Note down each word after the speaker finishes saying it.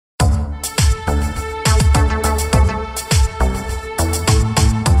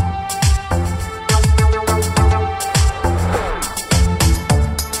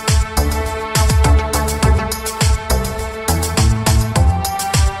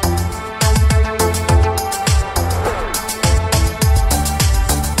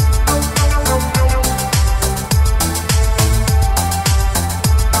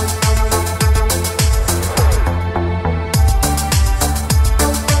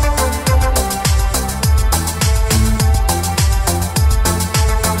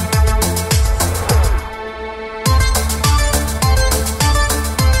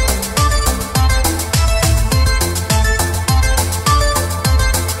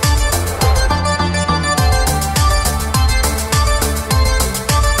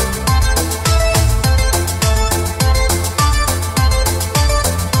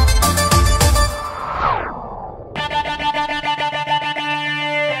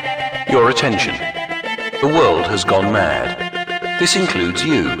Your attention. The world has gone mad. This includes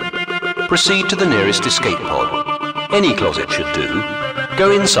you. Proceed to the nearest escape pod. Any closet should do.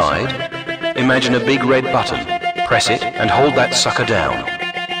 Go inside. Imagine a big red button. Press it and hold that sucker down.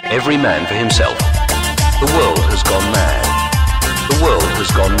 Every man for himself. The world has gone mad. The world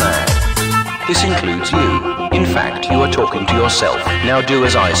has gone mad. This includes you. In fact, you are talking to yourself. Now do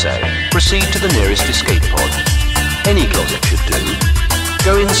as I say. Proceed to the nearest escape pod. Any closet should do.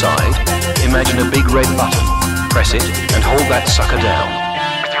 Go inside. Imagine a big red button. Press it and hold that sucker down.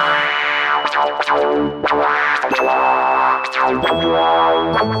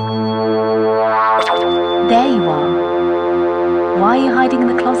 There you are. Why are you hiding in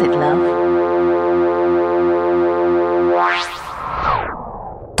the closet, love?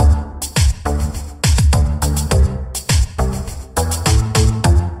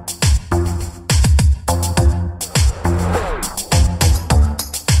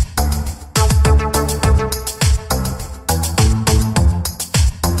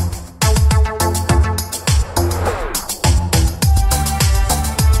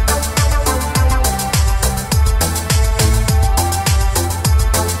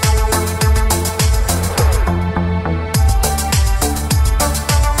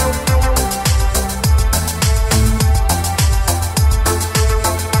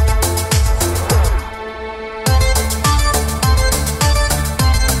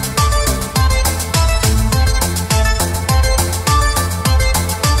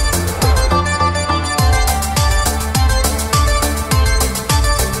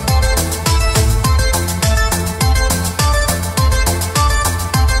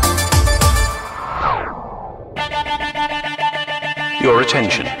 Your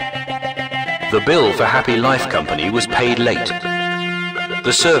attention. The bill for Happy Life Company was paid late.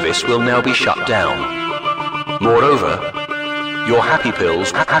 The service will now be shut down. Moreover, your happy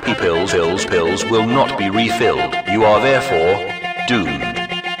pills will not be refilled. You are therefore doomed.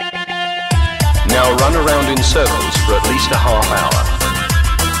 Now run around in circles for at least a half hour.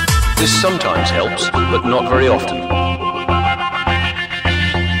 This sometimes helps, but not very often.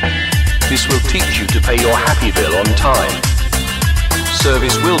 This will teach you to pay your happy bill on time.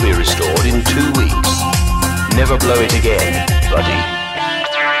 Service will be restored in 2 weeks. Never blow it again, buddy.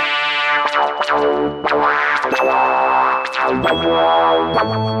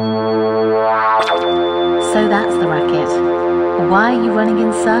 So that's the racket. Why are you running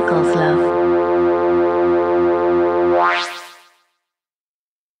in circles, love?